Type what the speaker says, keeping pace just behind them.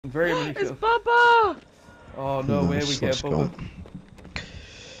Very manipulative. It's Bubba! Oh no way we get Bubba.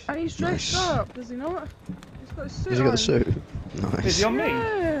 And he's dressed up, does he not? He's got a suit. Has he got the suit? Nice. Is he on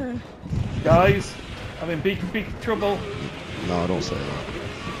me? Guys, I'm in big trouble. No, don't say that.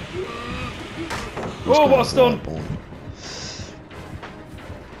 Oh, what a stun!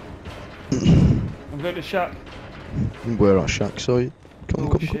 I'm going to Shack. We're at Shack, so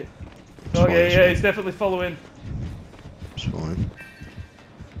come. Shit. Oh yeah, he's definitely following. It's fine.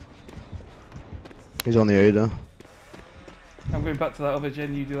 He's on the Ada. I'm going back to that other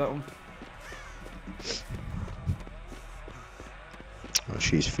gen, you do that one. Oh,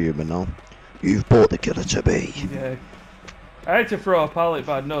 she's fuming now. You've brought the killer to me. Yeah. I had to throw a pallet,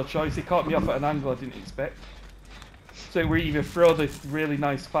 but I had no choice. He caught me off at an angle I didn't expect. So we either throw this really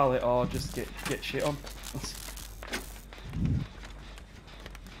nice pallet or just get shit on.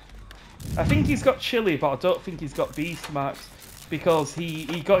 I think he's got chili, but I don't think he's got beast marks. Because he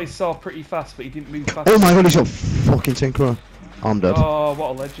got his saw pretty fast, but he didn't move fast. Oh my god, he's got fucking Tinkerer. I'm dead. Oh,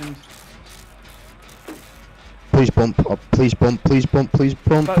 what a legend. Please bump, oh, please bump, please bump, please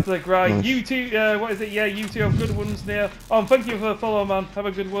bump. Back to the grind. Nice. You two, what is it? Yeah, you two have good ones there. Oh, thank you for the follow, man. Have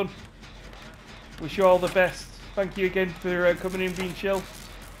a good one. Wish you all the best. Thank you again for coming in, being chill.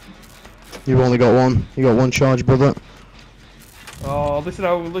 You've only got one. You got one charge, brother. Oh, listen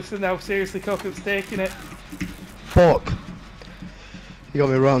how seriously Coco's taking it. Fuck. You got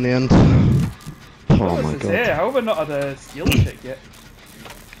me right on the end. Oh my god. Say, how have I not had a skill check yet?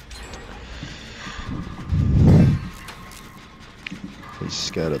 He's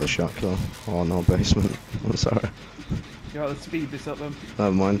scared of the shack though. Oh no, basement. I'm sorry. You want to speed this up then?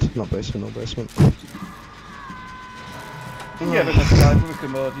 Never mind. Not basement, no basement. You have enough time with the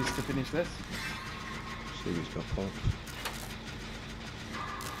commodities to finish this. See who's got points.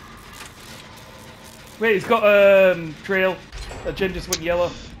 Wait, he's got trail. That gen just went yellow.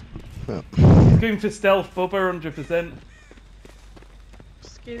 Yeah. He's going for stealth Bubba 100%.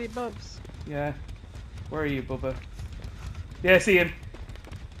 Scary Bubs. Yeah. Where are you, Bubba? Yeah, see him.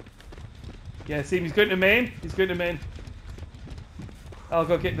 Yeah, see him. He's going to main. He's going to main. I'll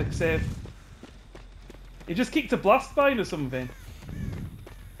go get the save. He just kicked a blast vine or something.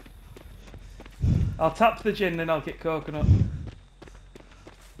 I'll tap the gen, then I'll get coconut.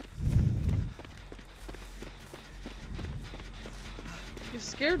 You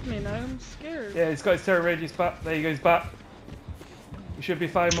scared me now, I'm scared. Yeah, he's got his Terror Rages back. There he goes back. We should be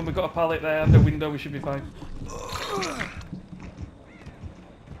fine when we've got a pallet there and a window, we should be fine.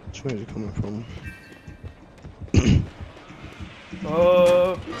 Which way is he coming from?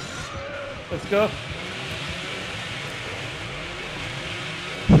 Oh, let's go.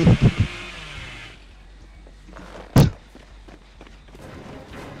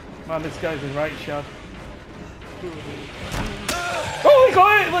 Man, this guy's a right shot. Oh, we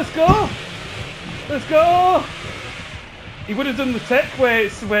got it! Let's go! Let's go! He would have done the tech where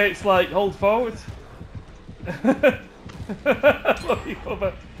it's like hold forward. Love you,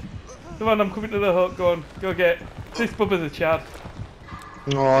 Bubba. Come on, I'm coming to the hook. Go on, go get. This Bubba's a Chad.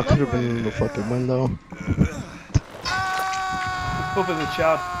 Oh, I could have been in the fucking window. This Bubba's a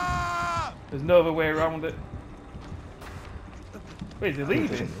Chad. There's no other way around it. Wait, is he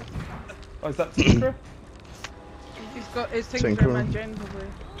leaving? Oh, is that Tinkerer? He's got his Tinkerer and gen probably.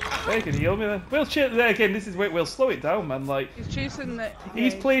 Yeah, he can heal me then. We'll chill there again. This is where we'll slow it down, man. Like he's chasing the.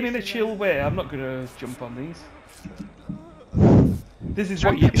 He's playing in a chill way. I'm not gonna jump on these. This is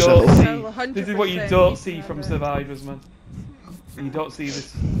what you don't see. This is what you don't see from survivors, man. You don't see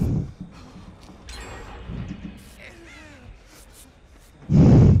this.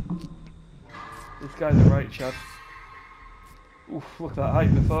 This guy's a right Chad. Oof, look at that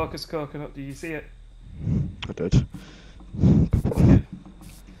hyper focus coconut. Did you see it? I did.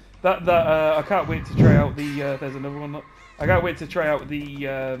 That I can't wait to try out the. There's another one. Look. I can't wait to try out the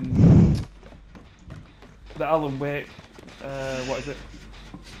Alan Wake. What is it?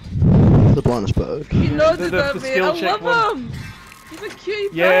 The blindness bird. He nodded the at me. skill I check love one. him. He's a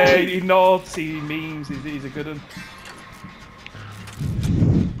cute. Yeah, guy. he nods. He memes. He's a good one.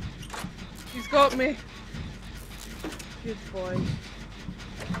 He's got me. Good boy.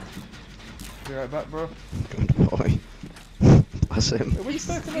 Be right back, bro. Good boy. Bless him. Which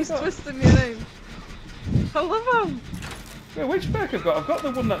perk have I He's got? twisting me around. I love him. Wait, which perk I've got? I've got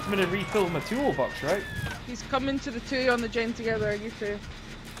the one that's going to refill my toolbox, right? He's coming to the two on the gen together, you two.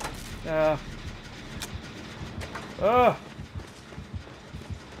 Yeah. Oh.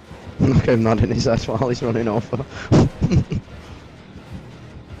 Look at him nodding his ass while he's running off. Love him.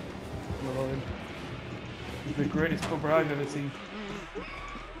 He's the greatest Bubba I've ever seen.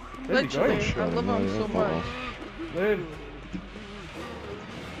 Where's he Literally, going? I love him so much. Liam.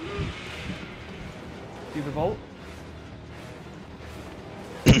 Do the vault.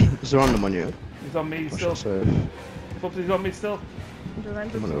 Is there random on you? He's on me I still. shall save. Bubs, he's on me still. I'm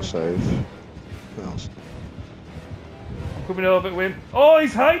gonna go save. What else? I'm coming over with him. Oh,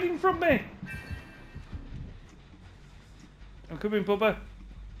 he's hiding from me! I'm coming, Bubba.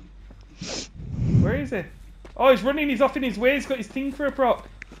 Where is he? Oh, he's running, he's off in his way, he's got his thing for a proc.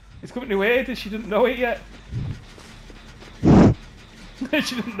 He's coming to aid, she didn't know it yet.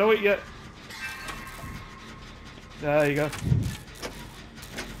 She didn't know it yet. There you go.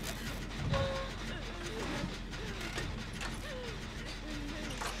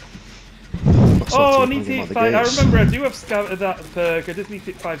 Oh, I need to hit 5. I remember I do have scouted that perk. I just need to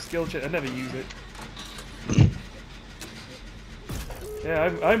hit 5 skill check. I never use it.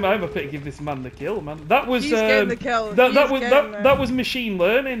 Yeah, I'm happy to give this man the kill, man. That was He's getting the kill. That was machine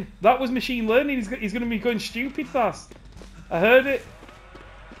learning. That was machine learning. He's going to be going stupid fast. I heard it.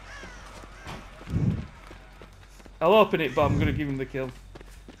 I'll open it, but I'm going to give him the kill.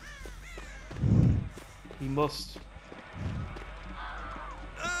 He must.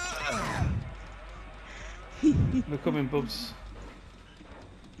 We're coming, Bubs.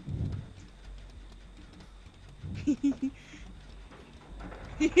 Look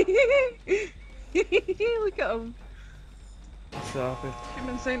at him. So happy.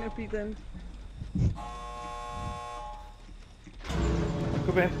 Human centipede then.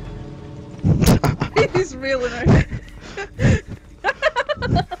 Come in. He's reeling out.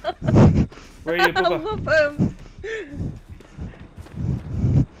 Where are you, Bubba? I love him.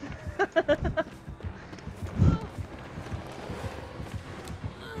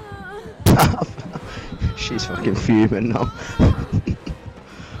 She's fucking fuming now.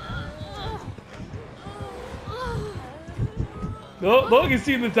 Look, he's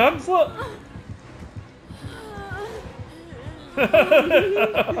seen the dance, look.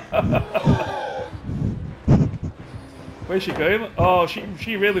 Where's she going? Oh,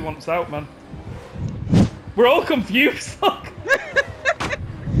 she really wants out, man. We're all confused, look.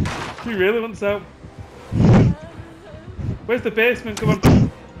 She really wants out. Where's the basement? Come on.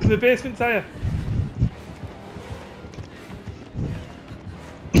 In the basement tire.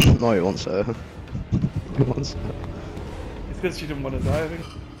 No, he wants her. He wants her. It's because she didn't want to die, I think.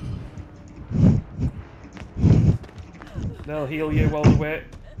 They'll heal you while we wait,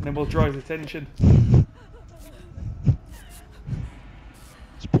 and then we'll draw his attention.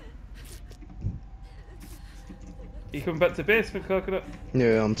 You coming back to basement, Coconut?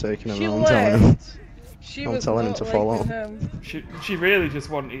 Yeah, I'm taking him. She I'm telling him. left. She I'm was telling him not to follow. liking him. She really just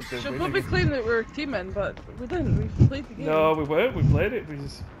wanted to She'll win probably again. claim that we're teaming, but we didn't. We played the game. No, we weren't. We played it. We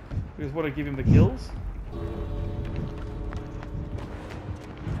just want to give him the kills.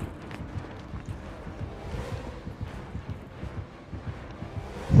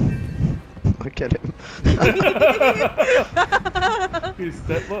 I get him. He's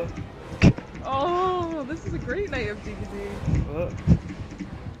step look. Oh, this is a great night of DBD. Look.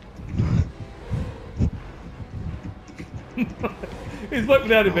 He's like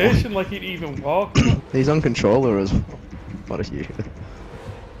with animation, like he'd even walk. He's on controller as well. What are you?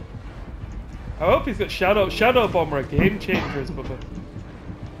 I hope he's got Shadow Bomber, a game changer, as Bubba.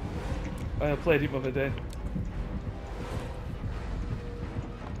 I played him the other day.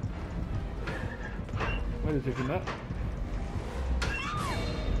 Where did you do that?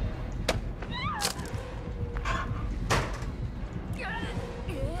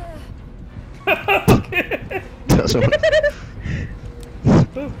 Okay. That's all.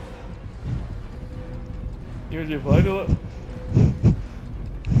 You and your blind a lot.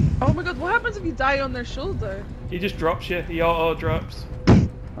 Oh my god, what happens if you die on their shoulder? He just drops you. He auto drops.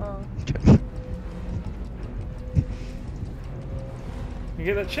 Oh. You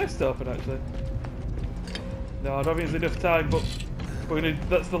get that chest open actually. No, I don't think there's enough time, but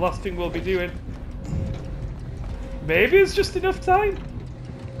that's the last thing we'll be doing. Maybe it's just enough time.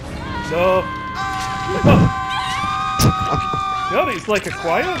 No. God, it's like a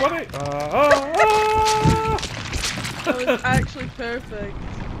choir, wasn't it? That was actually perfect.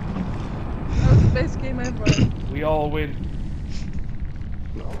 That was the best game ever. We all win.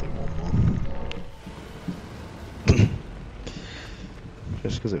 No, I'll do one more.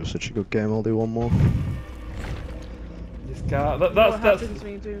 Just because it was such a good game, I'll do one more. Just can't. What happens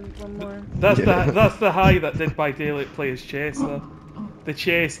when you do one more? That's the high that Dead by Daylight players chase though. They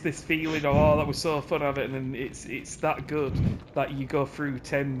chase this feeling of, oh, that was so fun of it, and then it's that good that you go through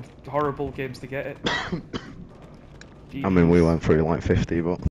 10 horrible games to get it. I mean, we went through like 50, but